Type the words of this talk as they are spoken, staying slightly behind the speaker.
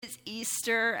It's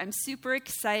Easter. I'm super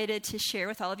excited to share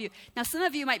with all of you. Now, some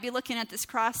of you might be looking at this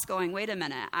cross going, wait a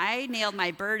minute, I nailed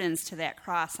my burdens to that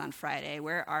cross on Friday.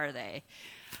 Where are they?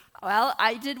 Well,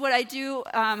 I did what I do,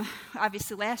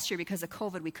 obviously last year because of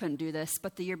COVID we couldn't do this,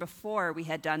 but the year before we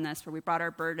had done this where we brought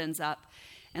our burdens up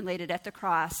and laid it at the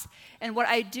cross. And what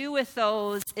I do with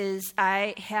those is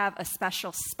I have a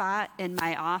special spot in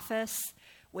my office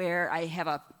where I have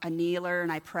a kneeler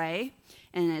and I pray.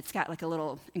 And it's got like a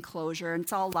little enclosure, and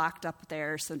it's all locked up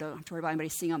there, so don't have to worry about anybody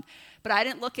seeing them. But I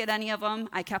didn't look at any of them.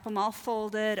 I kept them all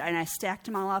folded, and I stacked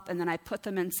them all up, and then I put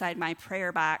them inside my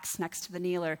prayer box next to the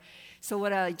kneeler. So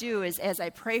what I do is, as I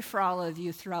pray for all of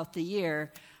you throughout the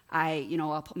year,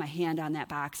 I'll put my hand on that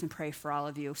box and pray for all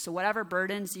of you. So whatever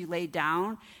burdens you laid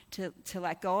down to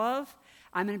let go of,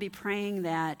 I'm going to be praying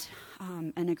that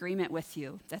in agreement with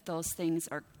you, that those things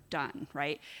are done,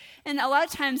 right? And a lot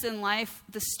of times in life,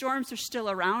 the storms are still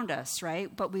around us, right?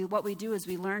 But what we do is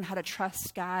we learn how to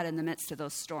trust God in the midst of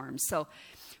those storms. So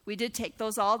we did take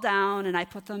those all down, and I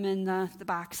put them in the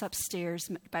box upstairs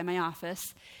by my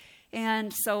office.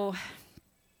 And so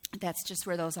that's just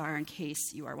where those are in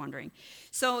case you are wondering.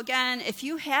 So again, if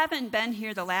you haven't been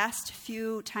here the last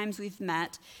few times we've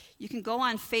met, you can go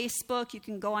on Facebook, you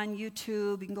can go on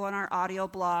YouTube, you can go on our audio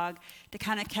blog to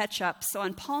kind of catch up. So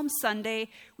on Palm Sunday,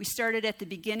 we started at the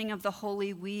beginning of the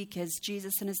Holy Week as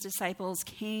Jesus and his disciples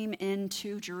came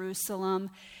into Jerusalem,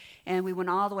 and we went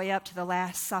all the way up to the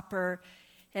Last Supper.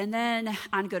 And then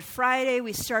on Good Friday,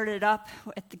 we started up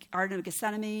at the Garden of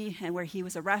Gethsemane and where he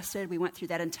was arrested. We went through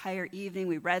that entire evening.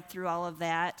 We read through all of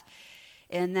that.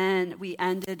 And then we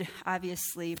ended,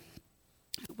 obviously,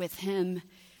 with him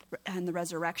and the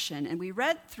resurrection. And we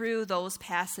read through those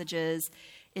passages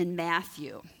in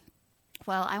Matthew.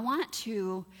 Well, I want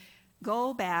to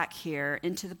go back here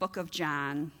into the book of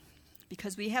John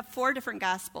because we have 4 different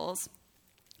Gospels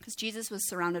because Jesus was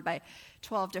surrounded by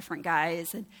 12 different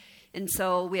guys. And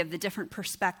so we have the different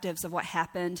perspectives of what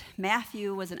happened.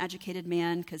 Matthew was an educated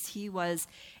man because he was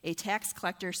a tax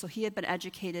collector, so he had been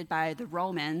educated by the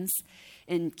Romans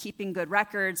in keeping good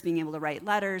records, being able to write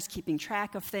letters, keeping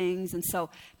track of things. And so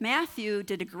Matthew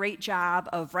did a great job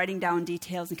of writing down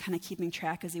details and kind of keeping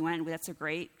track as he went. That's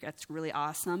really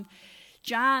awesome.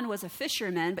 John was a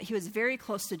fisherman, but he was very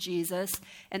close to Jesus.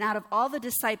 And out of all the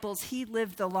disciples, he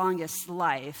lived the longest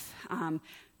life.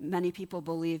 Many people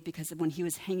believe because when he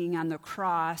was hanging on the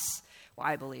cross, well,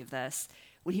 I believe this,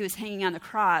 when he was hanging on the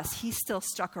cross, he still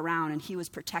stuck around and he was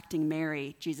protecting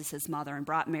Mary, Jesus' mother, and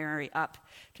brought Mary up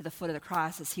to the foot of the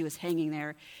cross as he was hanging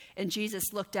there. And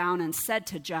Jesus looked down and said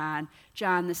to John,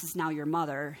 "John, this is now your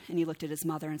mother." And he looked at his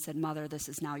mother and said, "Mother, this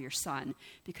is now your son."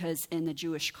 Because in the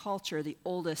Jewish culture, the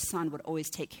oldest son would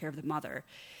always take care of the mother.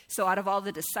 So out of all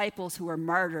the disciples who were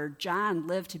martyred, John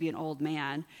lived to be an old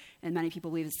man. And many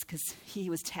people believe it's because he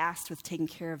was tasked with taking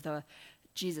care of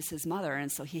Jesus' mother, and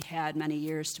so he had many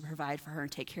years to provide for her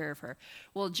and take care of her.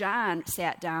 Well, John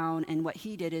sat down, and what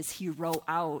he did is he wrote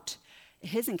out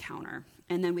his encounter.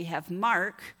 And then we have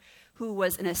Mark, who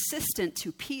was an assistant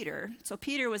to Peter. So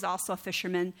Peter was also a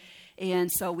fisherman, and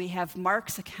so we have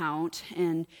Mark's account,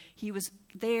 and he was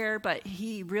there, but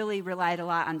he really relied a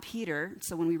lot on Peter.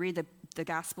 So when we read the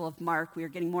Gospel of Mark, we are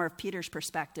getting more of Peter's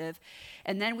perspective.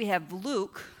 And then we have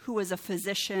Luke, who was a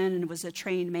physician and was a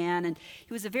trained man, and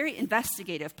he was a very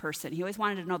investigative person. He always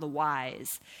wanted to know the whys.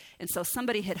 And so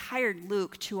somebody had hired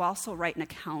Luke to also write an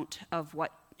account of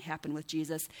what happened with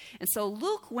Jesus. And so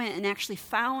Luke went and actually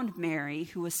found Mary,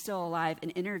 who was still alive,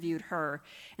 and interviewed her.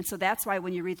 And so that's why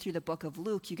when you read through the book of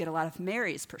Luke, you get a lot of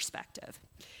Mary's perspective.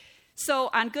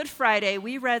 So on Good Friday,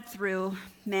 we read through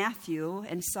Matthew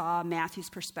and saw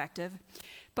Matthew's perspective,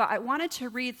 but I wanted to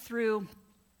read through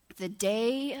the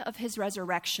day of his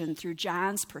resurrection through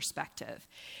John's perspective.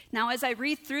 Now, as I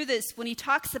read through this, when he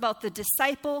talks about the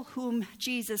disciple whom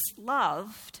Jesus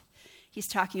loved, he's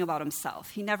talking about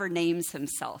himself. He never names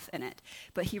himself in it,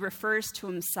 but he refers to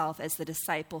himself as the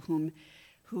disciple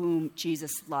whom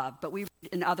Jesus loved. But we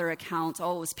read in other accounts, it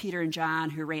was Peter and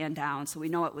John who ran down, so we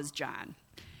know it was John.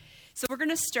 So we're going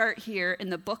to start here in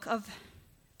the book of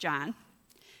John,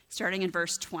 starting in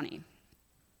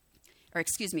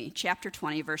chapter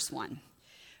 20, verse 1.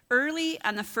 Early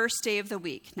on the first day of the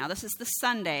week. Now this is the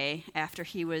Sunday after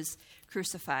he was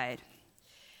crucified.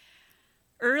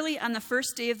 Early on the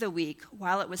first day of the week,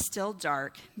 while it was still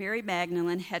dark, Mary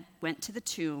Magdalene went to the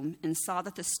tomb and saw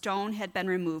that the stone had been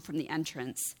removed from the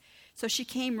entrance. So she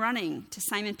came running to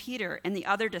Simon Peter and the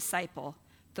other disciple,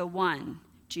 the one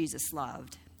Jesus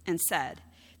loved, and said,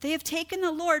 "They have taken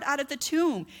the Lord out of the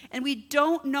tomb, and we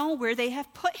don't know where they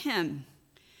have put him."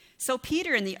 So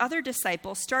Peter and the other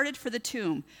disciple started for the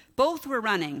tomb. Both were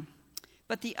running,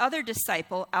 But the other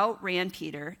disciple outran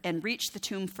Peter and reached the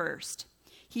tomb first.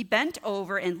 He bent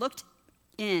over and looked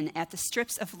in at the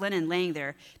strips of linen laying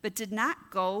there, but did not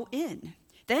go in.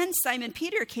 Then Simon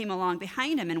Peter came along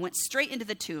behind him and went straight into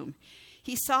the tomb.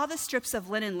 He saw the strips of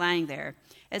linen lying there,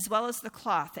 as well as the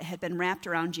cloth that had been wrapped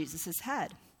around Jesus'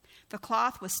 head. The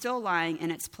cloth was still lying in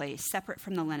its place, separate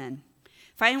from the linen.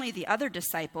 Finally, the other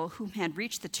disciple, who had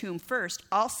reached the tomb first,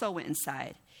 also went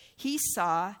inside. He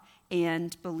saw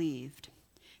and believed.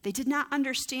 They did not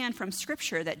understand from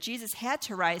Scripture that Jesus had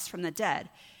to rise from the dead.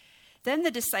 Then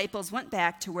the disciples went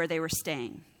back to where they were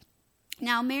staying.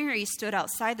 Now Mary stood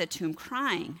outside the tomb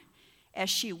crying.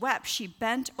 As she wept, she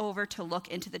bent over to look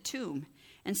into the tomb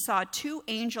and saw 2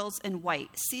 angels in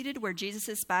white seated where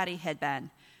Jesus' body had been,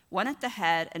 one at the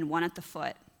head and one at the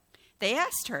foot. They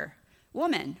asked her,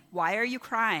 "Woman, why are you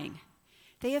crying?"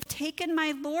 "They have taken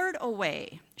my Lord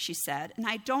away," she said, "and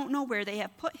I don't know where they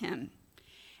have put him."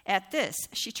 At this,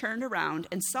 she turned around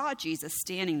and saw Jesus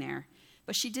standing there,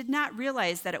 but she did not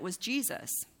realize that it was Jesus.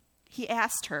 He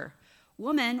asked her,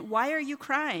 "Woman, why are you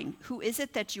crying? Who is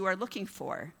it that you are looking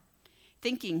for?"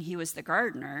 Thinking he was the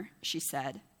gardener, she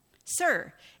said,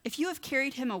 "Sir, if you have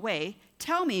carried him away,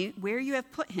 tell me where you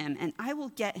have put him, and I will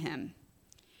get him."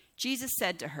 Jesus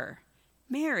said to her,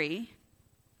 "Mary."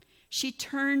 She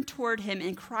turned toward him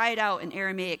and cried out in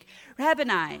Aramaic,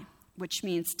 "Rabboni," which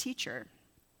means teacher.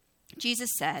 Jesus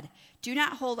said, "Do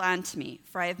not hold on to me,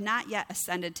 for I have not yet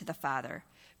ascended to the Father.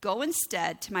 Go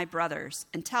instead to my brothers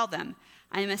and tell them,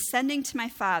 I am ascending to my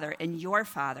Father and your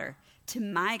Father, to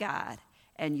my God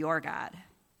and your God."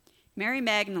 Mary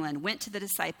Magdalene went to the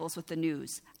disciples with the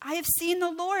news. "I have seen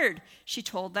the Lord," she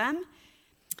told them.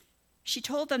 She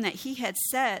told them that he had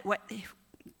said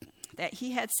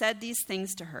these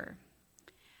things to her.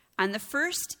 On the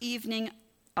first evening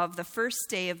of the first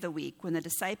day of the week, when the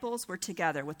disciples were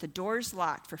together with the doors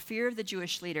locked for fear of the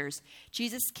Jewish leaders,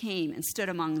 Jesus came and stood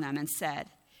among them and said,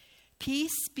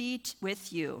 "Peace be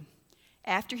with you."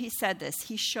 After he said this,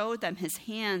 he showed them his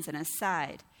hands and his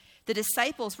side. The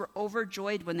disciples were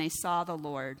overjoyed when they saw the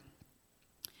Lord.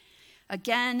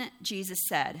 Again, Jesus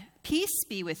said, "Peace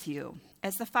be with you.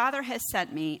 As the Father has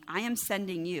sent me, I am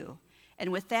sending you."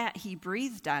 And with that, he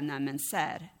breathed on them and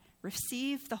said,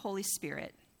 "Receive the Holy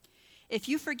Spirit. If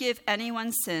you forgive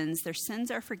anyone's sins, their sins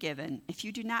are forgiven. If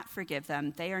you do not forgive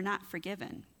them, they are not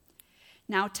forgiven."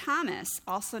 Now Thomas,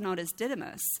 also known as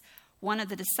Didymus, one of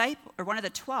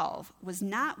the 12, was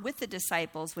not with the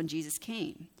disciples when Jesus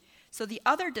came. So the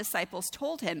other disciples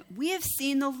told him, "We have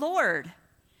seen the Lord."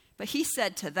 But he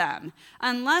said to them,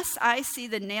 "Unless I see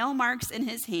the nail marks in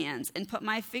his hands and put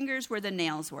my fingers where the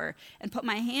nails were and put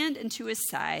my hand into his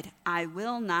side, I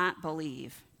will not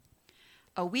believe."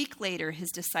 A week later, his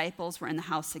disciples were in the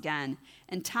house again,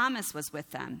 and Thomas was with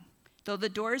them. Though the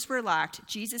doors were locked,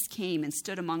 Jesus came and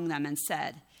stood among them and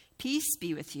said, "Peace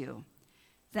be with you."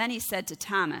 Then he said to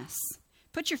Thomas,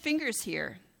 "Put your fingers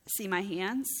here. See my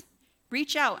hands?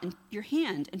 Reach out your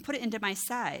hand and put it into my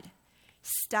side.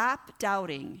 Stop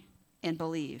doubting and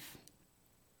believe."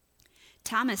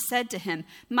 Thomas said to him,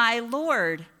 "My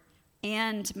Lord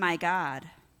and my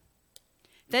God."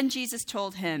 Then Jesus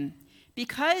told him,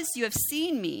 "Because you have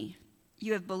seen me,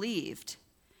 you have believed.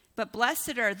 But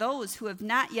blessed are those who have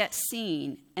not yet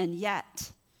seen and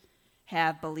yet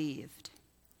have believed."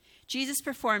 Jesus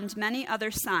performed many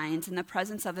other signs in the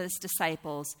presence of his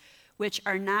disciples, which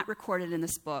are not recorded in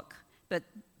this book, but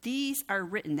these are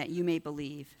written that you may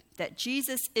believe that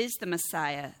Jesus is the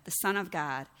Messiah, the Son of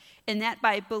God, and that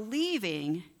by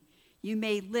believing you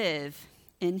may live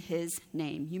in his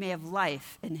name. You may have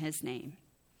life in his name.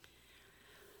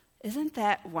 Isn't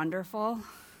that wonderful?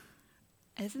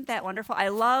 Isn't that wonderful? I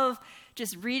love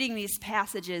just reading these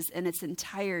passages in its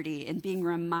entirety and being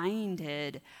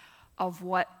reminded of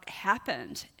what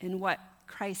happened and what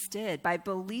Christ did by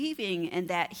believing in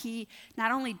that he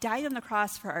not only died on the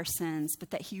cross for our sins, but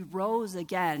that he rose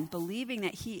again, believing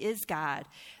that he is God,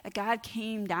 that God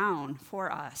came down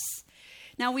for us.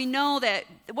 Now we know that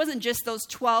it wasn't just those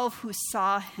 12 who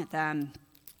saw them.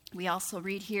 We also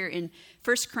read here in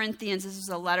 1 Corinthians, this is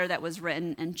a letter that was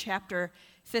written in chapter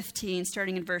 15,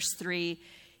 starting in verse 3.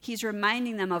 He's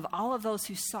reminding them of all of those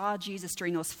who saw Jesus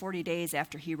during those 40 days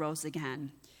after he rose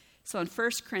again. So in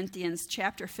 1 Corinthians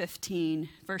chapter 15,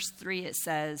 verse 3, it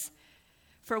says,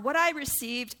 "For what I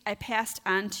received, I passed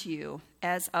on to you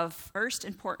as of first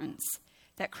importance,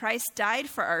 that Christ died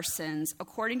for our sins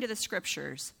according to the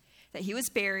Scriptures, that he was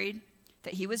buried,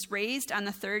 that he was raised on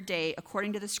the third day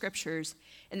according to the Scriptures,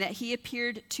 and that he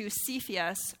appeared to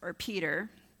Cephas, or Peter,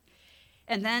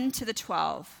 and then to the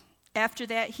 12. After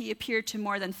that, he appeared to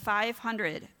more than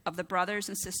 500 of the brothers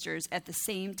and sisters at the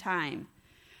same time,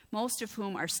 most of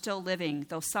whom are still living,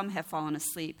 though some have fallen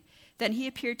asleep. Then he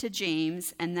appeared to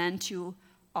James and then to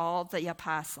all the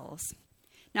apostles.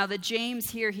 Now, the James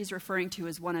here he's referring to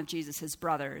is one of Jesus'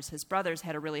 brothers. His brothers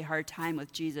had a really hard time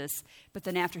with Jesus, but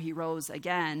then after he rose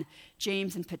again,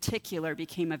 James in particular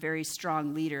became a very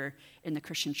strong leader in the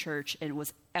Christian church and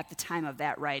was, at the time of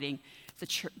that writing,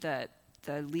 the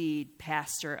lead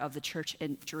pastor of the church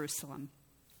in Jerusalem.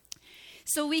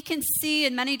 So we can see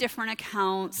in many different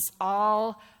accounts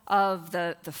all of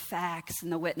the facts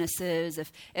and the witnesses.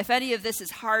 If any of this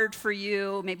is hard for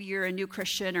you, maybe you're a new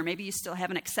Christian or maybe you still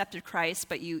haven't accepted Christ,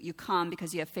 but you come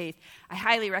because you have faith, I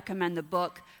highly recommend the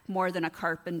book More Than a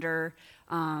Carpenter.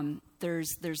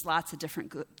 There's lots of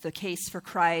different, the case for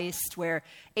Christ, where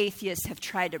atheists have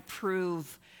tried to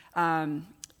prove,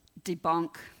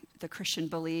 debunk the Christian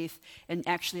belief, and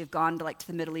actually have gone to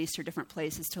the Middle East or different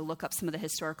places to look up some of the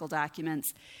historical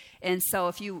documents. And so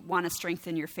if you want to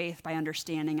strengthen your faith by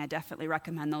understanding, I definitely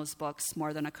recommend those books,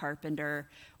 More Than a Carpenter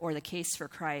or The Case for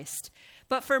Christ.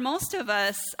 But for most of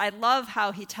us, I love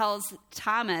how he tells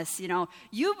Thomas,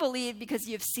 you believe because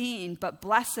you've seen, but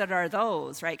blessed are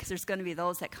those, right? Because there's going to be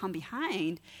those that come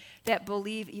behind that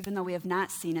believe even though we have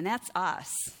not seen, and that's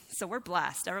us. So we're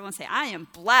blessed. Everyone say, I am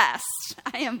blessed.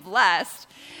 I am blessed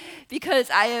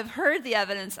because I have heard the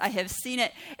evidence. I have seen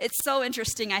it. It's so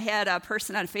interesting. I had a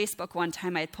person on Facebook one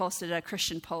time. I had posted a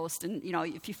Christian post, and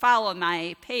if you follow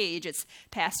my page, it's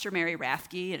Pastor Mary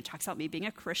Rathke, and it talks about me being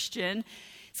a Christian.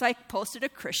 So I posted a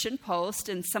Christian post,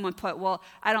 and someone put, well,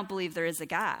 I don't believe there is a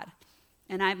God.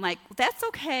 And I'm like, well, that's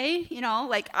okay.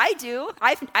 I do.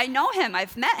 I know him.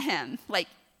 I've met him.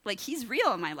 Like he's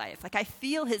real in my life. I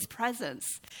feel his presence,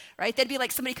 right? That'd be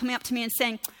like somebody coming up to me and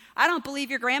saying, I don't believe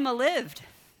your grandma lived.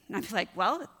 And I'd be like,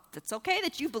 well, it's okay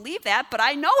that you believe that, but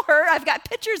I know her. I've got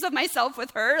pictures of myself with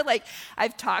her.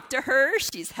 I've talked to her.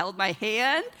 She's held my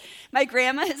hand. My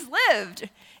grandma has lived.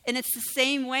 And it's the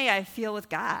same way I feel with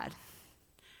God.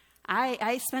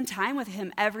 I spend time with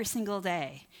him every single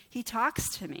day. He talks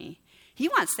to me. He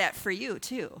wants that for you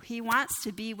too. He wants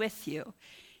to be with you.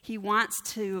 He wants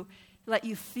to let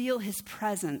you feel his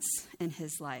presence in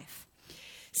his life.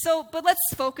 But let's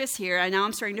focus here. I know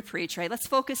I'm starting to preach, right? Let's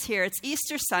focus here. It's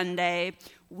Easter Sunday.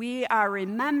 We are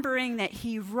remembering that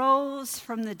he rose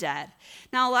from the dead.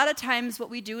 Now, a lot of times what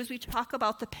we do is we talk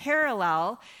about the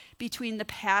parallel between the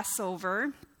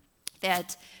Passover,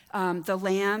 that the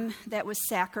lamb that was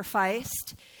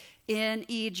sacrificed in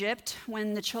Egypt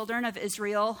when the children of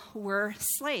Israel were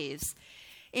slaves.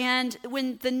 And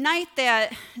when the night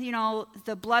that,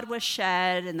 the blood was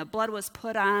shed and the blood was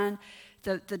put on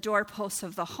the doorposts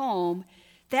of the home,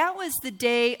 that was the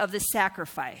day of the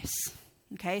sacrifice.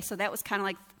 Okay, so that was kind of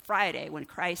like Friday when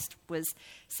Christ was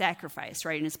sacrificed,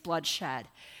 right, and his blood shed.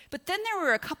 But then there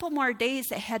were a couple more days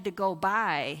that had to go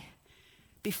by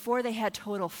before they had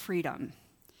total freedom.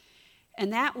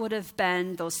 And that would have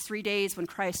been those 3 days when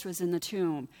Christ was in the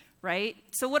tomb. Right?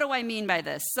 So what do I mean by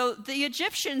this? So the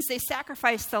Egyptians, they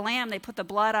sacrificed the lamb. They put the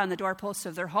blood on the doorposts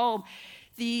of their home.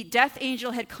 The death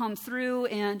angel had come through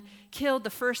and killed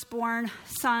the firstborn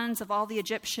sons of all the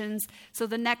Egyptians. So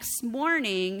the next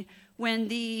morning, when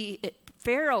the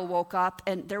Pharaoh woke up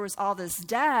and there was all this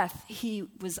death, he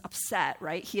was upset,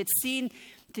 right? He had seen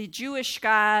the Jewish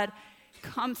God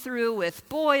come through with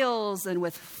boils and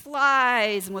with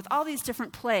flies and with all these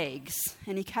different plagues.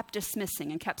 And he kept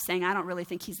dismissing and kept saying, I don't really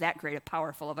think he's that great,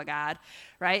 powerful of a God,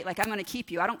 right? I'm going to keep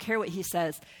you. I don't care what he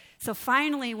says. So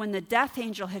finally, when the death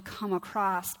angel had come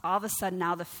across, all of a sudden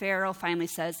now the Pharaoh finally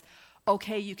says,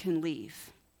 okay, you can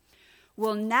leave.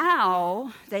 Well,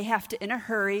 now they have to, in a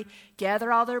hurry,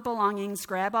 gather all their belongings,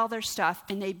 grab all their stuff,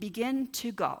 and they begin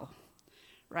to go,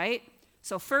 right?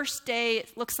 So first day,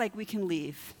 it looks like we can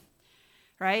leave.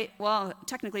 Right? Well,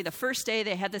 technically the first day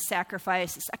they had the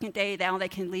sacrifice. The second day, now they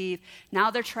can leave. Now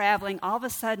they're traveling. All of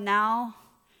a sudden now,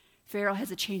 Pharaoh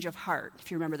has a change of heart, if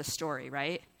you remember the story,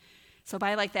 right? So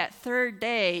by that third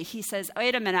day, he says,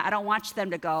 wait a minute, I don't want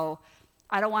them to go.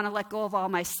 I don't want to let go of all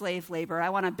my slave labor. I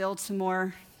want to build some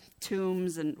more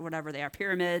tombs and whatever they are,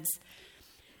 pyramids.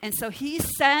 And so he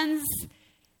sends,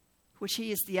 which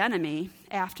he is the enemy,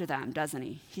 after them, doesn't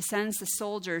he? He sends the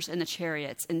soldiers and the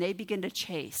chariots, and they begin to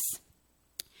chase.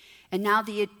 And now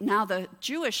the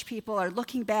Jewish people are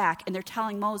looking back and they're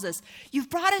telling Moses, you've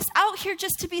brought us out here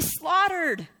just to be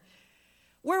slaughtered.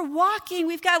 We're walking.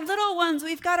 We've got little ones.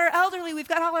 We've got our elderly. We've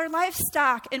got all our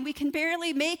livestock, and we can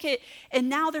barely make it. And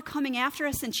now they're coming after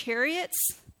us in chariots.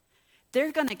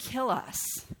 They're going to kill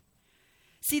us.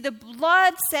 See, the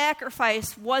blood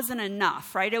sacrifice wasn't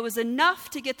enough, right? It was enough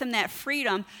to get them that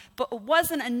freedom, but it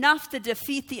wasn't enough to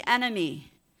defeat the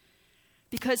enemy.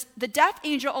 because the death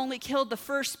angel only killed the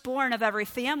firstborn of every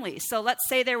family. So let's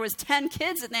say there was 10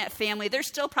 kids in that family. There's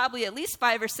still probably at least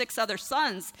 5 or 6 other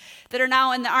sons that are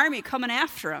now in the army coming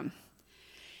after him.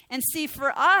 And see,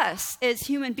 for us as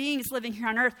human beings living here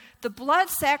on earth, the blood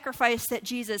sacrifice that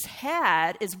Jesus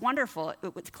had is wonderful.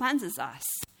 It cleanses us.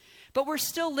 But we're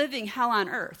still living hell on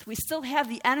earth. We still have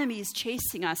the enemies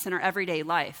chasing us in our everyday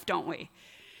life, don't we?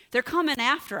 They're coming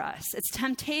after us. It's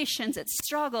temptations, it's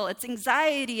struggle, it's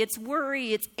anxiety, it's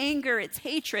worry, it's anger, it's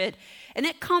hatred, and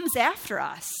it comes after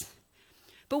us.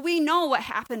 But we know what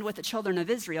happened with the children of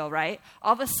Israel, right?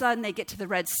 All of a sudden, they get to the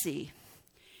Red Sea.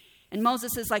 And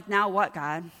Moses is like, now what,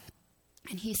 God?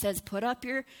 And he says, put up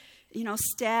your,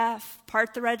 staff,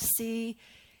 part the Red Sea.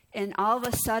 And all of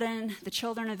a sudden, the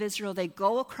children of Israel, they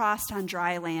go across on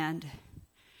dry land.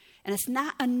 And it's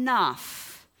not enough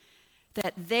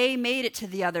that they made it to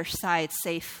the other side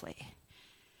safely.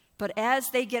 But as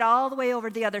they get all the way over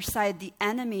to the other side, the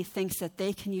enemy thinks that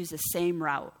they can use the same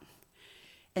route.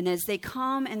 And as they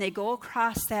come and they go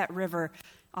across that river,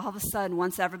 all of a sudden,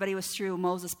 once everybody was through,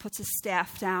 Moses puts his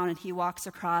staff down and he walks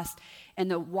across,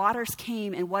 and the waters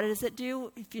came, and what does it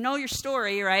do? If you know your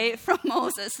story, right, from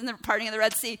Moses and the parting of the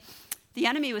Red Sea, the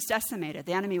enemy was decimated.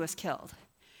 The enemy was killed.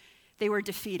 They were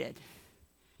defeated.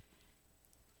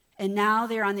 And now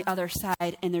they're on the other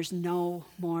side, and there's no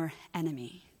more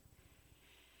enemy.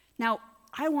 Now,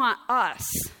 I want us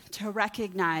to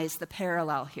recognize the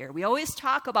parallel here. We always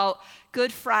talk about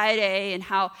Good Friday and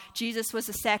how Jesus was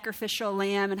a sacrificial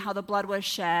lamb and how the blood was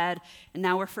shed, and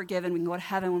now we're forgiven. We can go to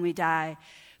heaven when we die.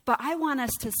 But I want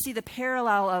us to see the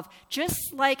parallel of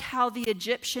just like how the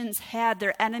Egyptians had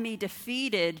their enemy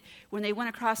defeated when they went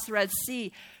across the Red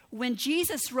Sea, when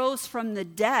Jesus rose from the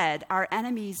dead, our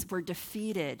enemies were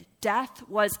defeated. Death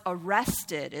was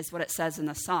arrested, is what it says in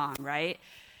the song, right?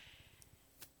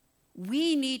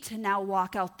 We need to now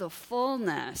walk out the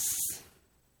fullness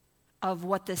of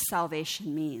what this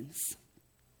salvation means.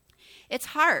 It's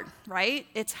hard, right?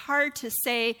 It's hard to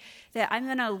say that I'm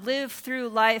going to live through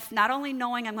life not only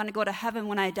knowing I'm going to go to heaven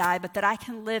when I die, but that I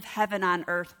can live heaven on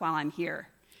earth while I'm here.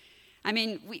 I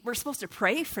mean, we're supposed to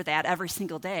pray for that every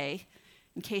single day.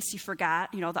 In case you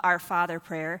forgot, the Our Father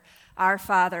prayer. Our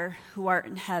Father, who art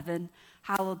in heaven,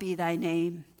 hallowed be thy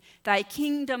name. Thy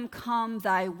kingdom come,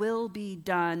 thy will be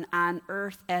done on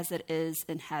earth as it is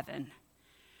in heaven.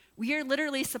 We are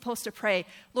literally supposed to pray,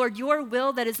 Lord, your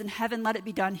will that is in heaven, let it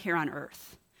be done here on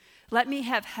earth. Let me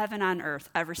have heaven on earth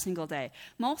every single day.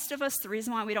 Most of us, the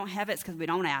reason why we don't have it is because we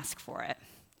don't ask for it.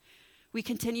 We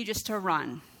continue just to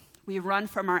run. We run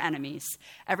from our enemies.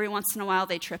 Every once in a while,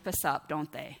 they trip us up,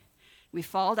 don't they? We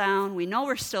fall down. We know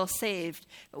we're still saved,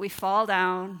 but we fall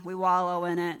down, we wallow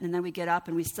in it, and then we get up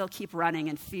and we still keep running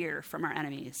in fear from our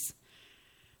enemies.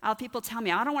 I'll have people tell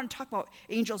me, I don't want to talk about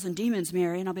angels and demons,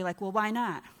 Mary. And I'll be like, well, why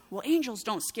not? Well, angels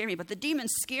don't scare me, but the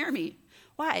demons scare me.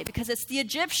 Why? Because it's the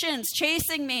Egyptians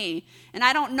chasing me, and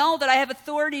I don't know that I have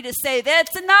authority to say,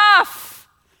 that's enough.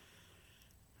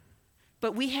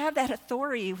 But we have that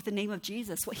authority with the name of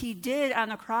Jesus. What he did on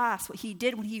the cross, what he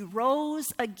did when he rose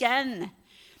again.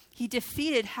 He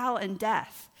defeated hell and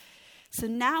death. So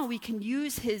now we can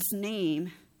use his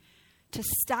name to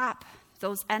stop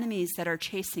those enemies that are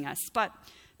chasing us. But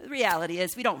the reality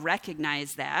is we don't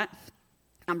recognize that.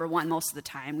 Number one, most of the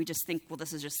time, we just think, well,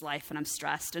 this is just life and I'm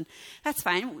stressed. And that's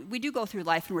fine. We do go through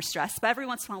life and we're stressed. But every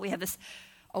once in a while we have this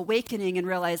awakening and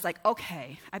realize, like,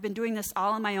 okay, I've been doing this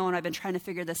all on my own. I've been trying to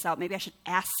figure this out. Maybe I should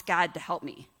ask God to help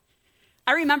me.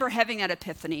 I remember having that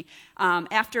epiphany.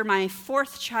 After my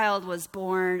 4th child was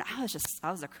born, I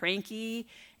was a cranky,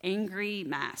 angry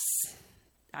mess.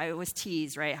 I always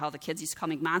tease, right, how the kids used to call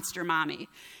me Monster Mommy.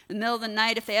 In the middle of the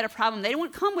night, if they had a problem, they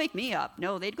wouldn't come wake me up.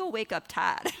 No, they'd go wake up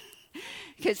Todd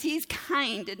because he's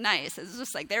kind and nice. It's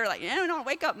just like, they were like, no,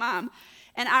 wake up, Mom.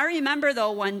 And I remember,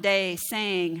 though, one day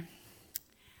saying,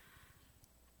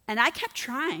 and I kept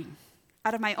trying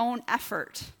out of my own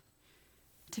effort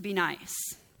to be nice.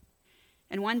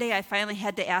 And one day I finally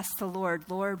had to ask the Lord,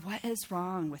 what is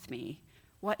wrong with me?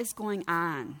 What is going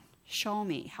on? Show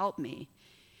me, help me.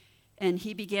 And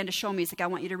he began to show me, he's like, I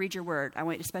want you to read your word. I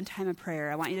want you to spend time in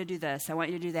prayer. I want you to do this. I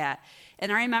want you to do that. And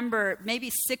I remember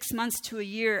maybe 6 months to a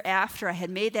year after I had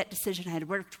made that decision, I had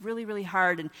worked really, really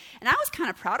hard. And I was kind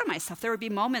of proud of myself. There would be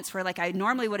moments where I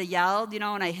normally would have yelled,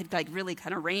 and I had really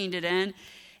kind of reined it in.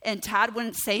 And Todd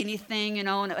wouldn't say anything, and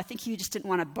I think he just didn't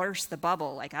want to burst the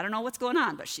bubble. I don't know what's going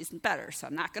on, but she's better, so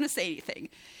I'm not going to say anything.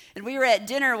 And we were at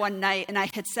dinner one night, and I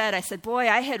said, boy,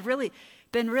 I had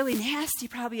been really nasty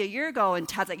probably a year ago. And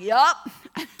Todd's like, yup.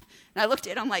 And I looked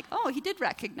at him like, oh, he did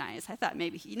recognize. I thought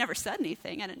maybe he never said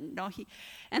anything. I didn't know he.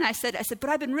 And I said, but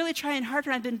I've been really trying harder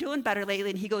and I've been doing better lately.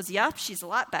 And he goes, yep, she's a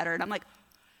lot better. And I'm like,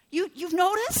 you've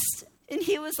noticed? And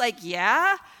he was like,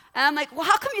 yeah. And I'm like, well,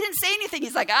 how come you didn't say anything?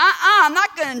 He's like, I'm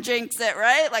not going to jinx it,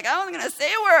 right? Like, I wasn't going to say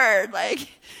a word. Like,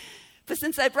 but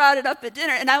since I brought it up at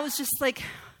dinner, and I was just like,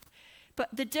 but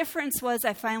the difference was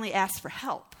I finally asked for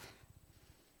help.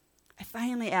 I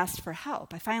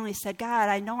finally said, God,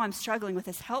 I know I'm struggling with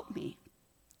this. Help me.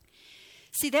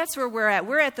 See, that's where we're at.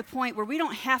 We're at the point where we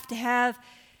don't have to have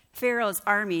Pharaoh's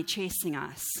army chasing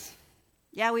us.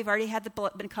 Yeah, we've already had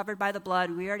been covered by the blood.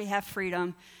 We already have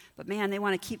freedom. But man, they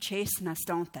want to keep chasing us,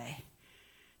 don't they?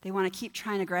 They want to keep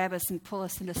trying to grab us and pull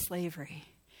us into slavery.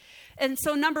 And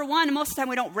so number one, most of the time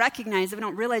we don't recognize it. We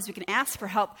don't realize we can ask for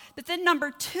help. But then number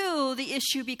two, the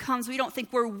issue becomes we don't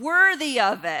think we're worthy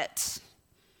of it.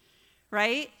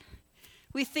 Right?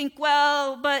 We think,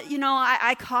 well, but,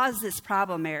 I caused this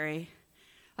problem, Mary.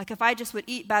 Like, if I just would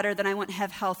eat better, then I wouldn't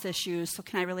have health issues. So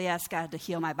can I really ask God to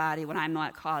heal my body when I'm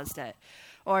not caused it?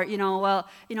 Or,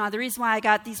 the reason why I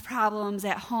got these problems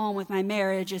at home with my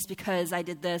marriage is because I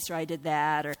did this or I did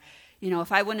that. Or,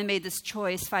 if I wouldn't have made this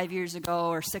choice 5 years ago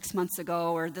or 6 months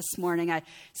ago or this morning,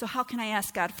 so how can I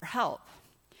ask God for help?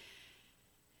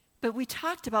 But we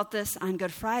talked about this on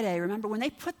Good Friday. Remember, when they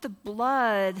put the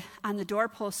blood on the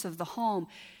doorposts of the home,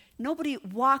 nobody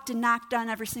walked and knocked on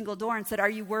every single door and said, are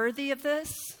you worthy of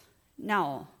this?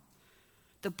 No.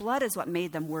 The blood is what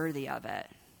made them worthy of it,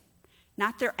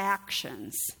 not their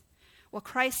actions. What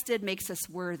Christ did makes us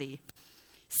worthy.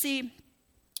 See,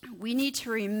 we need to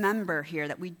remember here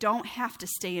that we don't have to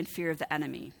stay in fear of the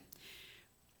enemy.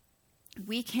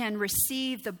 We can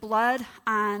receive the blood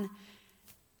on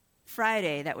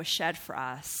Friday that was shed for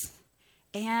us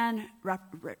and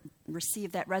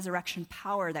receive that resurrection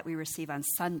power that we receive on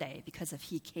Sunday because of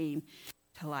he came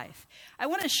to life. I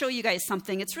want to show you guys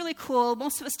something. It's really cool.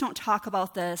 Most of us don't talk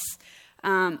about this,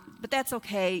 but that's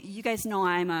okay. You guys know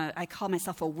I call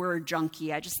myself a word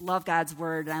junkie. I just love God's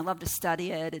word and I love to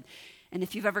study it. And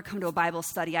if you've ever come to a Bible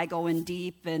study, I go in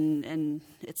deep and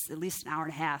it's at least an hour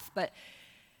and a half. But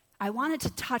I wanted to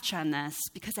touch on this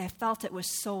because I felt it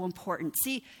was so important.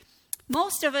 See,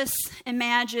 most of us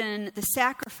imagine the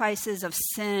sacrifices of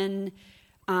sin,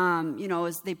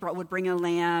 as they would bring a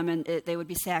lamb and they would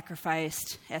be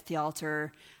sacrificed at the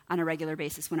altar on a regular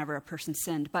basis whenever a person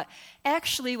sinned. But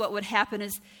actually what would happen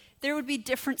is there would be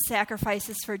different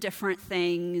sacrifices for different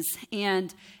things.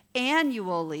 And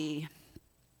annually,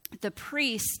 the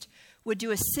priest would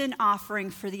do a sin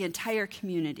offering for the entire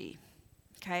community,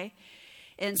 okay?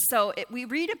 And so we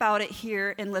read about it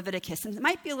here in Leviticus, and it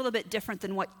might be a little bit different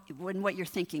than what you're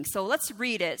thinking. So let's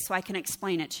read it so I can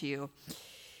explain it to you.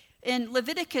 In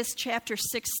Leviticus chapter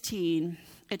 16,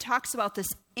 it talks about this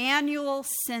annual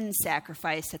sin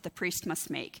sacrifice that the priest must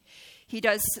make. He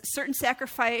does a certain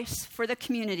sacrifice for the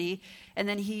community, and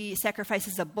then he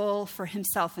sacrifices a bull for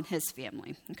himself and his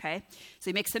family, okay? So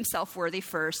he makes himself worthy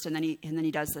first, and then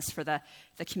he does this for the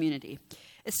community.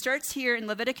 It starts here in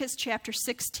Leviticus chapter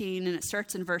 16, and it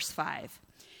starts in verse 5.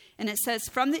 And it says,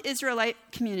 from the Israelite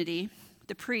community,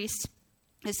 the priest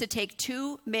is to take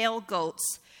 2 male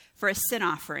goats for a sin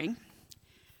offering.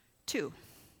 2.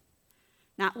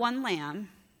 Not 1 lamb.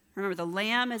 Remember, the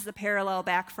lamb is the parallel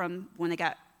back from when they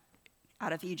got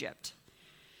out of Egypt.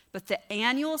 But the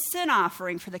annual sin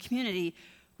offering for the community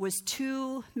was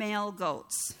 2 male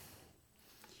goats.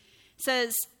 It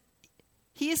says,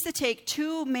 he is to take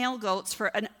 2 male goats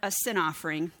for a sin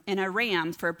offering and a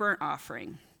ram for a burnt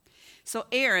offering. So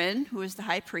Aaron, who is the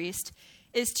high priest,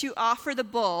 is to offer the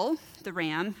bull, the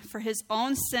ram, for his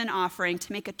own sin offering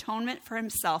to make atonement for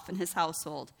himself and his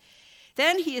household.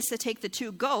 Then he is to take the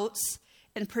 2 goats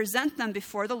and present them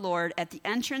before the Lord at the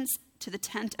entrance to the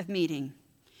tent of meeting.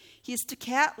 He is to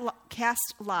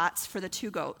cast lots for the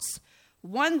 2 goats.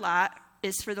 1 lot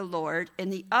is for the Lord,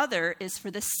 and the other is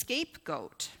for the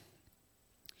scapegoat.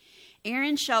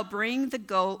 Aaron shall bring the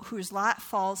goat whose lot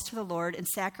falls to the Lord and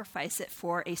sacrifice it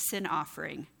for a sin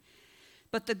offering.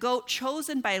 But the goat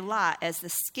chosen by lot as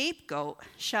the scapegoat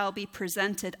shall be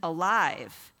presented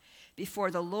alive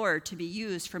before the Lord to be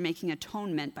used for making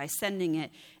atonement by sending it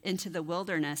into the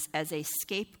wilderness as a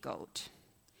scapegoat.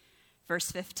 Verse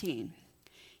 15.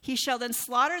 He shall then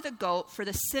slaughter the goat for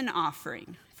the sin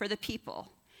offering for the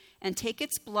people, and take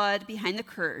its blood behind the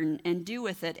curtain, and do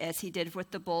with it as he did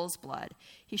with the bull's blood.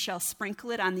 He shall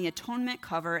sprinkle it on the atonement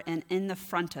cover and in the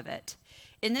front of it.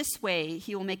 In this way,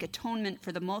 he will make atonement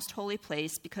for the most holy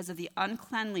place because of the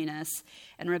uncleanliness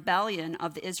and rebellion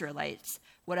of the Israelites,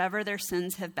 whatever their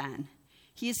sins have been.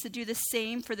 He is to do the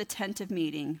same for the tent of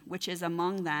meeting, which is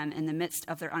among them in the midst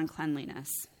of their uncleanliness.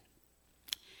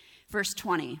 Verse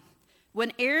 20.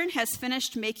 When Aaron has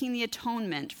finished making the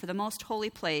atonement for the most holy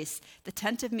place, the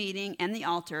tent of meeting, and the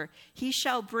altar, he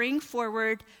shall bring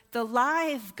forward the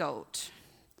live goat.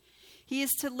 He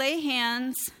is to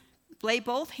lay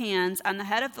both hands on the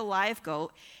head of the live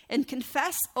goat and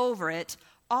confess over it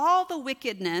all the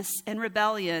wickedness and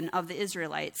rebellion of the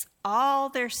Israelites, all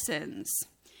their sins,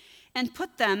 and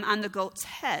put them on the goat's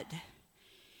head.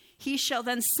 He shall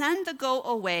then send the goat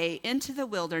away into the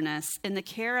wilderness in the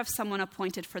care of someone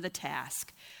appointed for the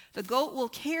task. The goat will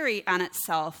carry on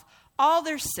itself all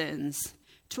their sins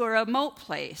to a remote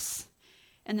place,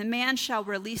 and the man shall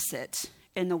release it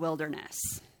in the wilderness.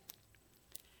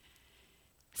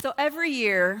 So every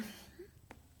year,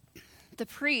 the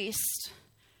priest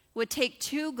would take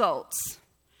 2 goats,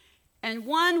 and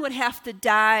one would have to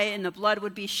die and the blood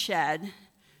would be shed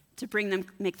to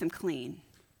make them clean.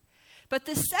 But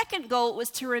the second goat was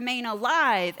to remain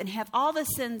alive and have all the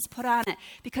sins put on it,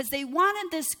 because they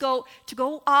wanted this goat to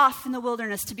go off in the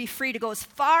wilderness, to be free, to go as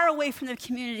far away from the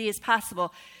community as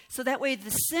possible. So that way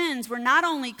the sins were not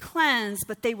only cleansed,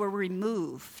 but they were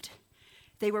removed.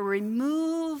 They were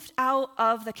removed out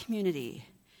of the community.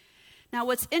 Now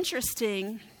what's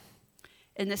interesting,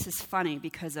 and this is funny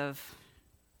because of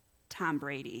Tom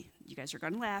Brady. You guys are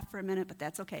going to laugh for a minute, but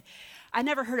that's okay. I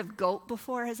never heard of GOAT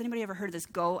before. Has anybody ever heard of this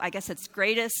GOAT? I guess it's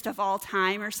greatest of all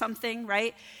time or something,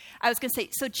 right? I was going to say,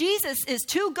 so Jesus is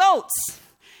 2 goats,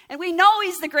 and we know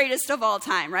he's the greatest of all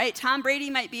time, right? Tom Brady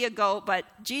might be a GOAT, but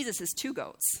Jesus is 2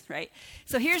 goats, right?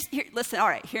 So listen, all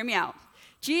right, hear me out.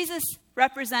 Jesus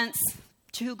represents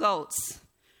 2 goats.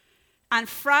 On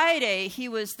Friday, he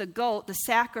was the goat, the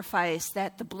sacrifice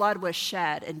that the blood was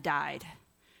shed and died.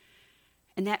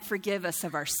 And that forgive us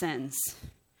of our sins.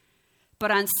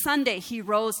 But on Sunday, he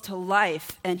rose to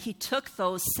life, and he took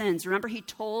those sins. Remember, he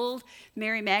told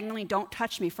Mary Magdalene, don't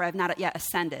touch me, for I have not yet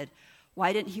ascended.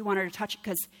 Why didn't he want her to touch it?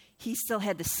 Because he still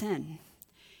had the sin.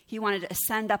 He wanted to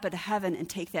ascend up into heaven and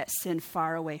take that sin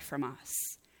far away from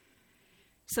us.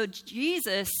 So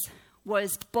Jesus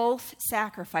was both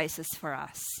sacrifices for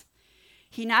us.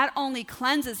 He not only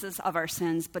cleanses us of our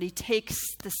sins, but he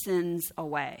takes the sins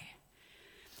away.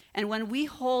 And when we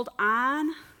hold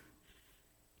on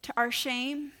to our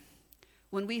shame,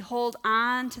 when we hold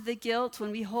on to the guilt,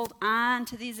 when we hold on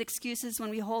to these excuses, when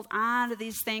we hold on to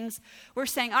these things, we're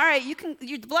saying, all right,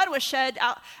 your blood was shed,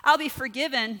 I'll be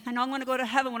forgiven. I know I'm going to go to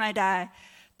heaven when I die,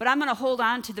 but I'm going to hold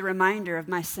on to the reminder of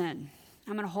my sin.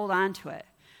 I'm going to hold on to it.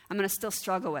 I'm going to still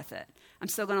struggle with it. I'm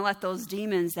still going to let those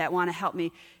demons that want to help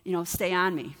me, stay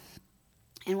on me.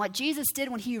 And what Jesus did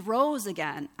when he rose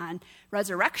again on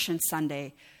Resurrection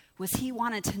Sunday was he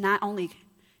wanted to not only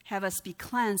have us be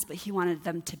cleansed, but he wanted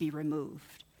them to be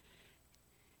removed.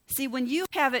 See, when you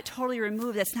have it totally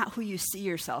removed, that's not who you see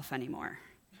yourself anymore.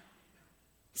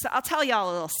 So I'll tell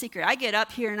y'all a little secret. I get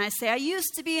up here and I say, I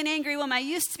used to be an angry woman. I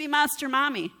used to be Monster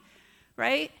Mommy,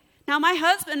 right? Now, my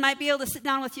husband might be able to sit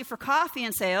down with you for coffee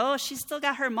and say, oh, she's still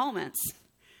got her moments,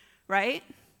 right?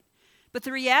 But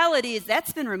the reality is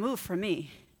that's been removed from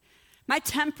me. My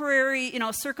temporary,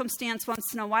 circumstance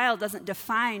once in a while doesn't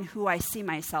define who I see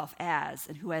myself as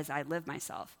and who as I live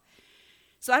myself.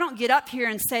 So I don't get up here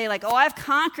and say like, oh, I've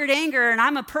conquered anger and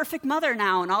I'm a perfect mother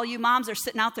now. And all you moms are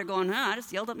sitting out there going, I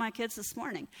just yelled at my kids this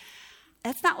morning.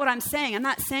 That's not what I'm saying. I'm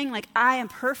not saying like I am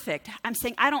perfect. I'm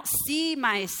saying I don't see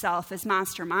myself as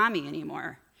Monster Mommy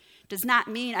anymore. Does not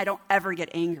mean I don't ever get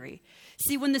angry.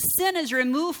 See, when the sin is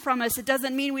removed from us, it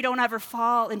doesn't mean we don't ever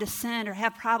fall into sin or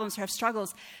have problems or have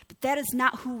struggles. But that is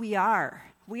not who we are.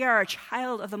 We are a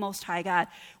child of the Most High God.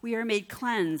 We are made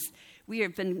cleansed. We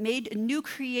have been made a new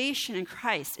creation in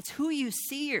Christ. It's who you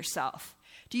see yourself.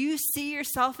 Do you see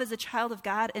yourself as a child of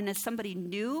God and as somebody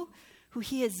new who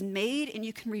he has made and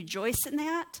you can rejoice in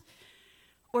that?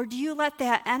 Or do you let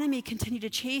that enemy continue to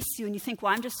chase you and you think,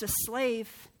 well, I'm just a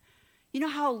slave? You know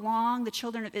how long the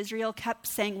children of Israel kept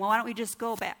saying, well, why don't we just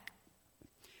go back?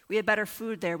 We had better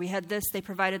food there. We had this. They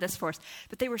provided this for us.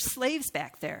 But they were slaves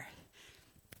back there.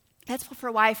 That's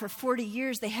why for 40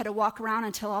 years they had to walk around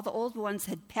until all the old ones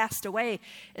had passed away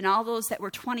and all those that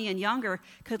were 20 and younger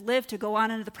could live to go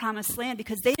on into the promised land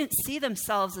because they didn't see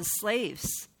themselves as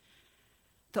slaves.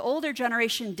 The older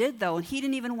generation did, though, and he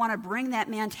didn't even want to bring that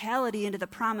mentality into the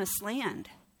promised land.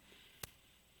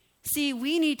 See,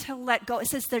 we need to let go. It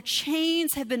says their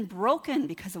chains have been broken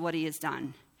because of what he has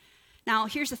done. Now,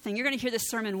 here's the thing. You're going to hear this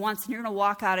sermon once, and you're going to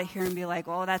walk out of here and be like,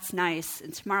 oh, that's nice,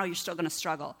 and tomorrow you're still going to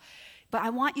struggle. But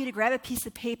I want you to grab a piece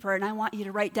of paper, and I want you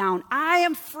to write down, I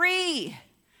am free.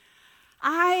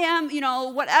 I am,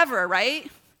 whatever,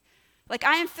 right? Like,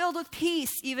 I am filled with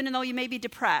peace, even though you may be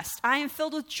depressed. I am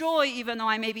filled with joy, even though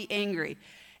I may be angry.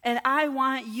 And I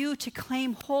want you to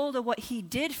claim hold of what he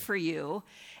did for you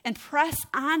and press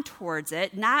on towards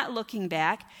it, not looking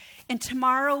back. And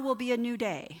tomorrow will be a new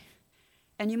day.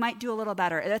 And you might do a little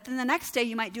better. And then the next day,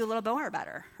 you might do a little more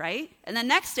better, right? And the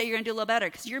next day, you're going to do a little better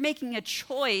because you're making a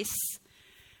choice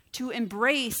to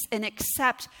embrace and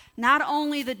accept not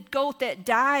only the goat that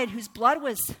died, whose blood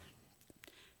was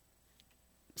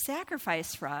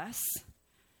sacrificed for us,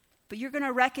 but you're going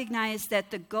to recognize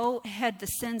that the goat had the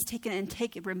sins taken and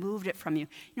removed it from you.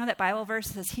 You know that Bible verse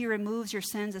says he removes your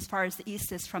sins as far as the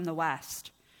east is from the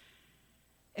west.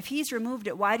 If he's removed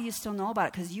it, why do you still know about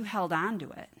it? Because you held on to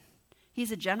it.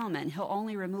 He's a gentleman. He'll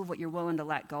only remove what you're willing to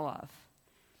let go of.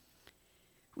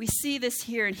 We see this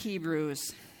here in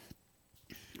Hebrews.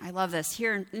 I love this.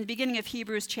 Here in the beginning of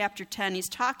Hebrews chapter 10, he's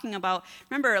talking about,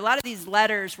 remember, a lot of these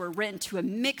letters were written to a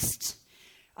mixed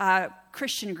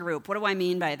Christian group. What do I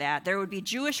mean by that? There would be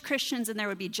Jewish Christians and there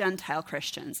would be Gentile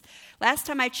Christians. Last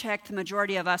time I checked, the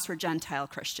majority of us were Gentile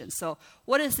Christians. So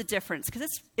what is the difference? Because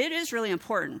it is really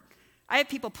important. I have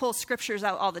people pull scriptures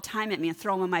out all the time at me and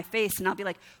throw them in my face, and I'll be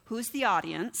like, who's the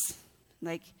audience?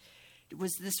 Like,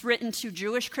 was this written to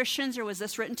Jewish Christians or was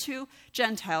this written to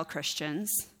Gentile Christians?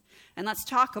 And let's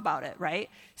talk about it, right?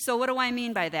 So what do I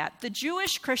mean by that? The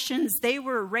Jewish Christians, they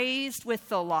were raised with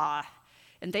the law.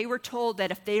 And they were told that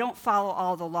if they don't follow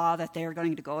all the law, that they are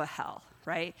going to go to hell,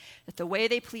 right? That the way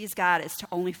they please God is to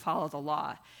only follow the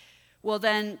law. Well,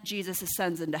 then Jesus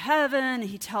ascends into heaven.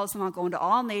 He tells them, I'll go into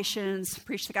all nations,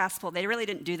 preach the gospel. They really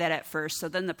didn't do that at first. So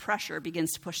then the pressure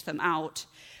begins to push them out.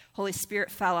 Holy Spirit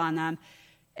fell on them.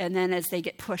 And then as they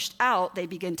get pushed out, they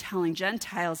begin telling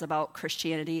Gentiles about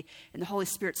Christianity, and the Holy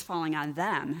Spirit's falling on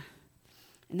them.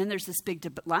 And then there's this big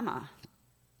dilemma.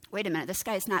 Wait a minute, this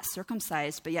guy's not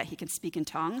circumcised, but yet he can speak in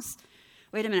tongues.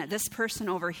 Wait a minute, this person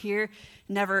over here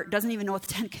doesn't even know what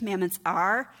the 10 Commandments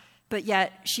are, but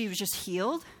yet she was just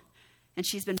healed, and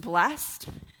she's been blessed.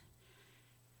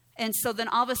 And so then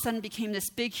all of a sudden became this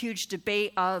big, huge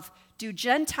debate of, do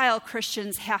Gentile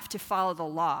Christians have to follow the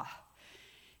law?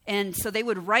 And so they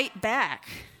would write back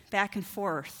and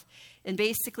forth. And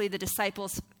basically the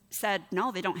disciples said,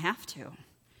 no, they don't have to.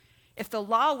 If the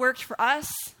law worked for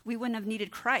us, we wouldn't have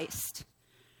needed Christ.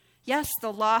 Yes,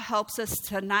 the law helps us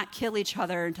to not kill each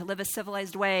other and to live a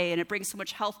civilized way, and it brings so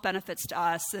much health benefits to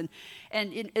us.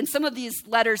 And some of these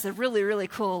letters are really, really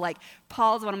cool. Like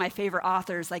Paul's one of my favorite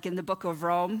authors, like in the book of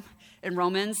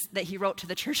Romans, that he wrote to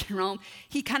the church in Rome.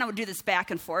 He kind of would do this back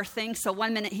and forth thing. So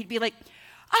one minute he'd be like,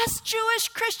 us Jewish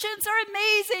Christians are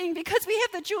amazing because we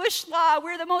have the Jewish law.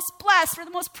 We're the most blessed. We're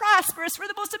the most prosperous. We're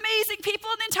the most amazing people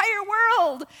in the entire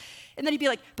world. And then he'd be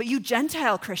like, but you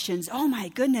Gentile Christians, oh my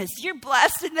goodness, you're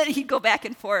blessed. And then he'd go back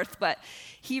and forth. But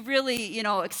he really,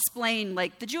 explained,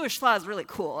 like, the Jewish law is really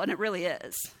cool, and it really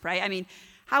is, right? I mean,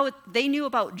 how they knew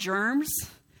about germs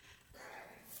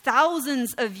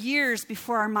thousands of years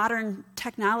before our modern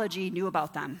technology knew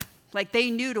about them. Like,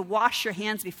 they knew to wash your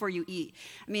hands before you eat.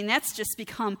 I mean, that's just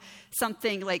become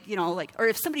something or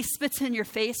if somebody spits in your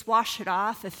face, wash it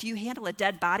off. If you handle a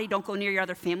dead body, don't go near your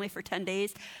other family for 10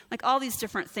 days. Like, all these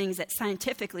different things that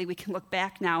scientifically we can look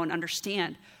back now and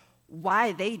understand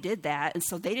why they did that. And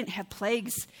so they didn't have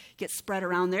plagues get spread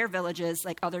around their villages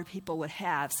like other people would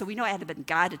have. So we know it had to have been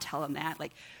God to tell them that.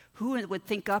 Like, who would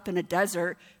think up in a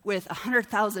desert with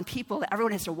 100,000 people that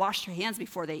everyone has to wash their hands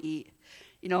before they eat?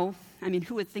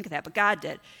 Who would think of that? But God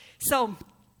did. So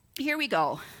here we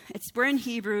go. We're in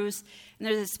Hebrews, and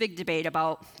there's this big debate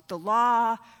about the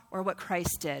law or what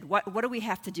Christ did. What do we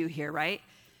have to do here, right?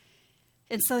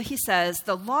 And so he says,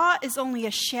 the law is only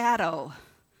a shadow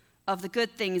of the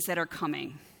good things that are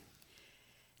coming,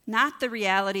 not the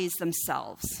realities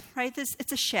themselves, right?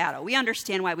 It's a shadow. We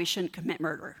understand why we shouldn't commit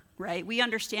murder, right? We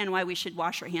understand why we should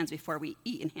wash our hands before we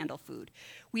eat and handle food.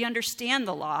 We understand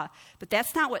the law, but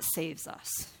that's not what saves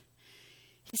us.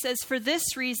 He says, for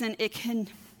this reason, it can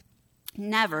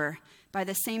never, by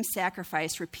the same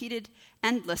sacrifice, repeated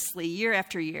endlessly year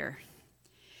after year.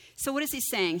 So what is he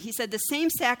saying? He said the same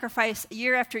sacrifice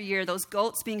year after year, those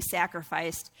goats being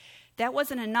sacrificed, that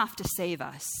wasn't enough to save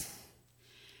us.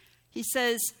 He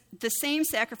says, the same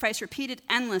sacrifice repeated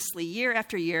endlessly year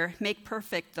after year make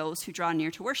perfect those who draw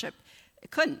near to worship.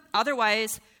 It couldn't.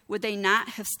 Otherwise, would they not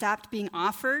have stopped being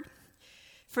offered?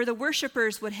 For the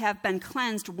worshipers would have been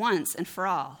cleansed once and for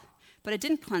all. But it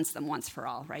didn't cleanse them once for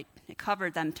all, right? It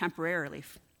covered them temporarily.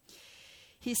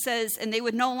 He says, and they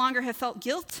would no longer have felt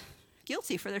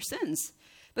guilty for their sins.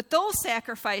 But those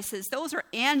sacrifices, those are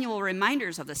annual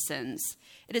reminders of the sins.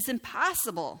 It is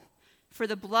impossible for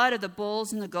the blood of the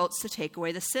bulls and the goats to take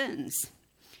away the sins.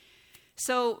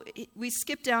 So we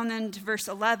skip down then to verse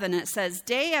 11. And it says,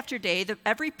 day after day,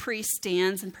 every priest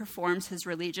stands and performs his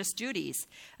religious duties.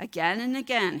 Again and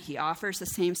again, he offers the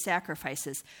same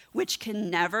sacrifices, which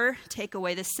can never take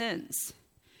away the sins.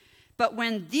 But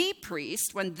when this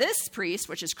priest,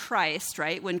 which is Christ,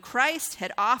 right, when Christ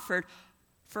had offered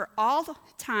for all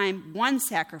time one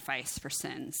sacrifice for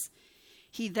sins,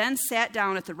 he then sat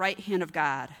down at the right hand of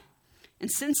God. And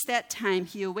since that time,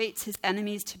 he awaits his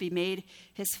enemies to be made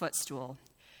his footstool.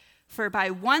 For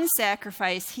by one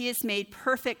sacrifice, he has made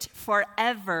perfect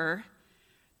forever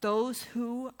those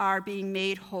who are being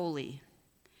made holy.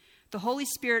 The Holy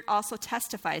Spirit also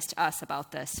testifies to us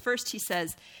about this. First, he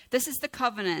says, this is the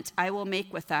covenant I will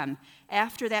make with them.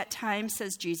 After that time,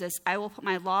 says Jesus, I will put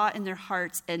my law in their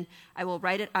hearts and I will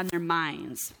write it on their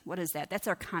minds. What is that? That's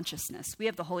our consciousness. We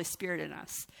have the Holy Spirit in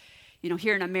us. You know,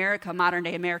 here in America, modern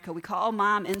day America, we call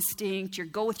mom instinct, you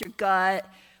go with your gut.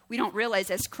 We don't realize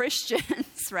as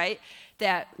Christians, right,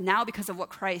 that now because of what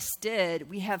Christ did,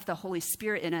 we have the Holy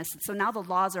Spirit in us. And so now the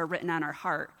laws are written on our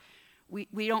heart.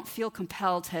 We don't feel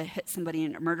compelled to hit somebody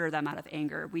and murder them out of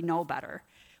anger. We know better.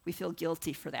 We feel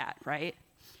guilty for that, right?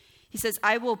 He says,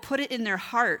 I will put it in their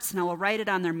hearts and I will write it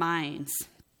on their minds.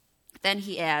 Then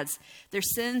he adds, their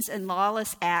sins and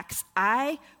lawless acts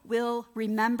I will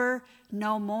remember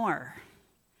no more,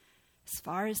 as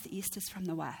far as the east is from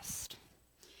the west.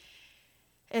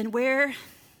 And where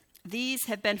these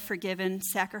have been forgiven,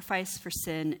 sacrifice for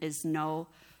sin is no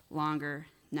longer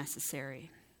necessary.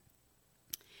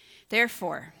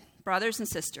 Therefore, brothers and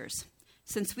sisters,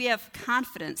 since we have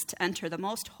confidence to enter the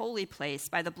most holy place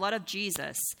by the blood of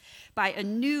Jesus, by a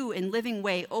new and living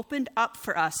way opened up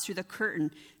for us through the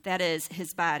curtain that is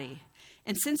his body,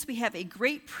 and since we have a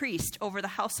great priest over the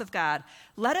house of God,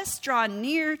 let us draw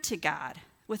near to God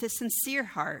with a sincere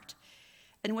heart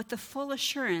and with the full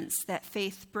assurance that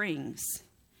faith brings.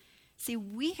 See,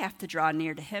 we have to draw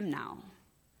near to him now.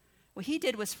 What he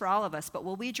did was for all of us, but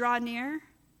will we draw near?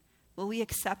 Will we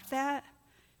accept that?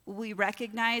 Will we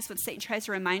recognize when Satan tries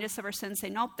to remind us of our sins,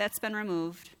 say, nope, that's been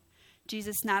removed.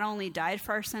 Jesus not only died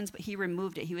for our sins, but he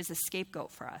removed it. He was a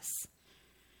scapegoat for us.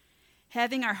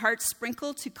 Having our hearts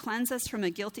sprinkled to cleanse us from a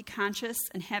guilty conscience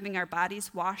and having our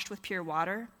bodies washed with pure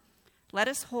water, let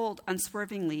us hold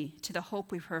unswervingly to the hope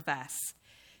we profess.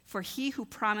 For he who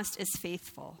promised is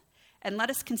faithful. And let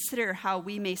us consider how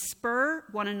we may spur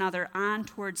one another on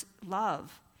towards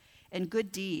love and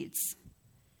good deeds.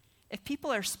 If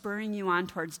people are spurring you on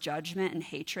towards judgment and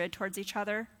hatred towards each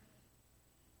other,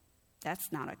 that's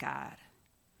not a God.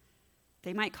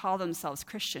 They might call themselves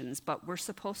Christians, but we're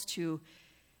supposed to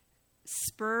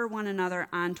spur one another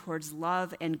on towards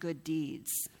love and good deeds.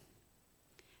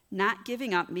 Not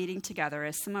giving up meeting together,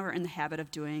 as some are in the habit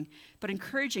of doing, but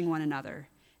encouraging one another,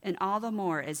 and all the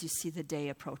more as you see the day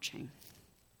approaching.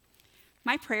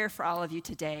 My prayer for all of you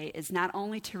today is not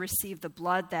only to receive the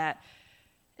blood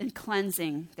and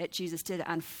cleansing that Jesus did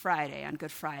on Friday, on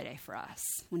Good Friday for us,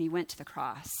 when he went to the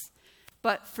cross,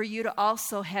 but for you to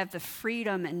also have the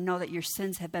freedom and know that your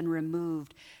sins have been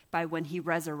removed by when he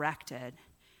resurrected.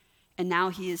 And now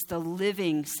he is the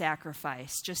living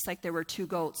sacrifice, just like there were two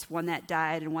goats, one that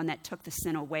died and one that took the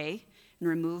sin away and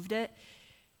removed it.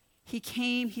 He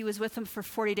came, he was with them for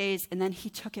 40 days, and then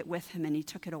he took it with him and he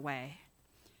took it away.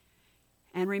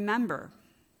 And remember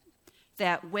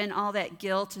that when all that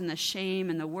guilt and the shame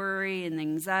and the worry and the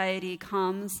anxiety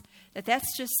comes,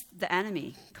 that's just the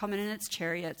enemy coming in its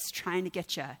chariots, trying to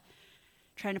get you,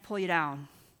 trying to pull you down.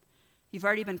 You've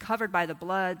already been covered by the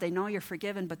blood. They know you're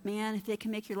forgiven, but man, if they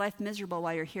can make your life miserable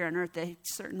while you're here on earth, they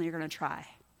certainly are going to try.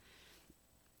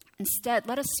 Instead,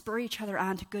 let us spur each other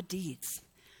on to good deeds,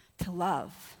 to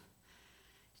love,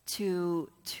 to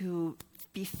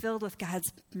be filled with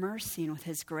God's mercy and with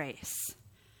his grace.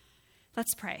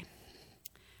 Let's pray.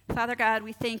 Father God,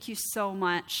 we thank you so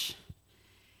much,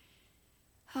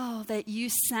 that you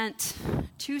sent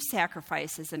two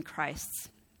sacrifices in Christ.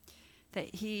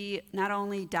 That he not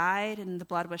only died and the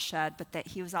blood was shed, but that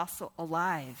he was also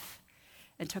alive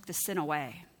and took the sin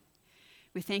away.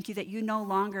 We thank you that you no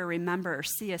longer remember or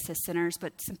see us as sinners,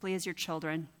 but simply as your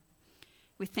children.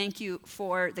 We thank you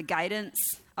for the guidance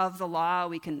of the law.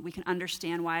 We can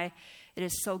understand why it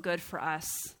is so good for us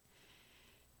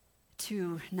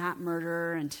to not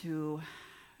murder and to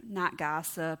not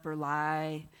gossip or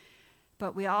lie.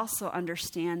 But we also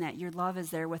understand that your love is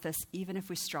there with us even if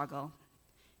we struggle,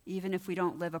 even if we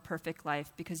don't live a perfect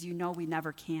life, because you know we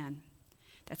never can.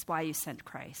 That's why you sent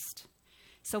Christ.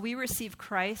 So we receive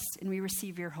Christ and we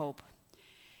receive your hope.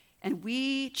 And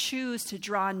we choose to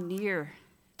draw near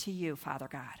to you, Father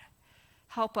God.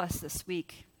 Help us this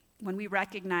week when we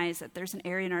recognize that there's an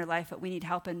area in our life that we need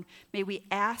help in, may we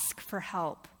ask for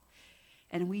help.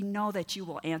 And we know that you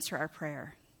will answer our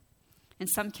prayer. In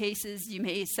some cases, you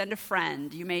may send a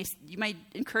friend. You might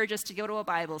encourage us to go to a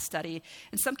Bible study.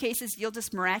 In some cases, you'll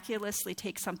just miraculously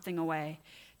take something away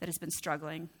that has been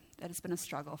a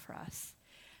struggle for us.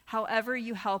 However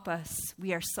you help us,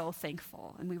 we are so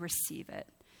thankful, and we receive it.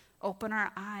 Open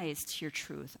our eyes to your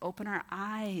truth. Open our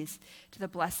eyes to the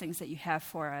blessings that you have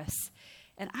for us.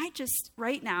 And I just,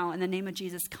 right now, in the name of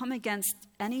Jesus, come against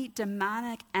any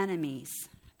demonic enemies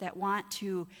that want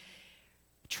to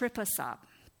trip us up,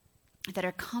 that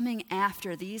are coming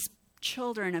after these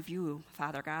children of you,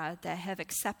 Father God, that have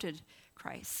accepted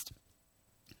Christ.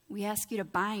 We ask you to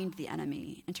bind the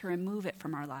enemy and to remove it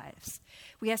from our lives.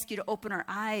 We ask you to open our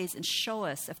eyes and show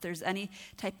us if there's any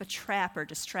type of trap or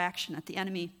distraction that the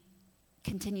enemy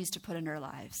continues to put in our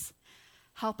lives.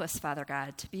 Help us, Father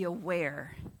God, to be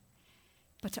aware,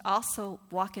 but to also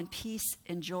walk in peace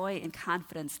and joy and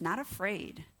confidence, not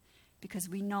afraid, because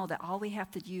we know that all we have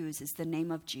to use is the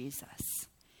name of Jesus.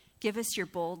 Give us your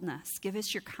boldness. Give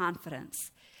us your confidence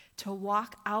to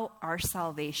walk out our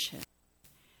salvation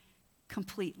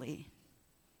completely.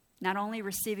 Not only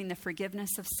receiving the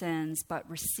forgiveness of sins, but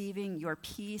receiving your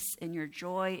peace and your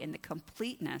joy and the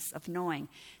completeness of knowing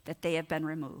that they have been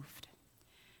removed.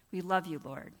 We love you,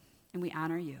 Lord, and we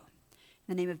honor you.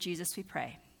 In the name of Jesus we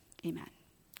pray. Amen.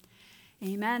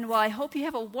 Amen. Well, I hope you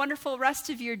have a wonderful rest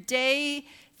of your day.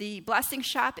 The Blessing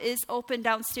Shop is open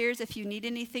downstairs. If you need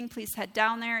anything, please head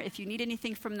down there. If you need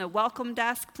anything from the welcome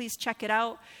desk, please check it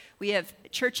out. We have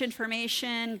church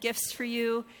information, gifts for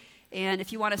you. And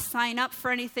if you want to sign up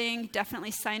for anything,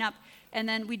 definitely sign up. And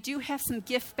then we do have some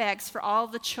gift bags for all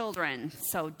the children.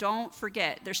 So don't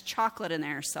forget, there's chocolate in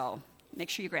there, so make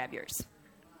sure you grab yours.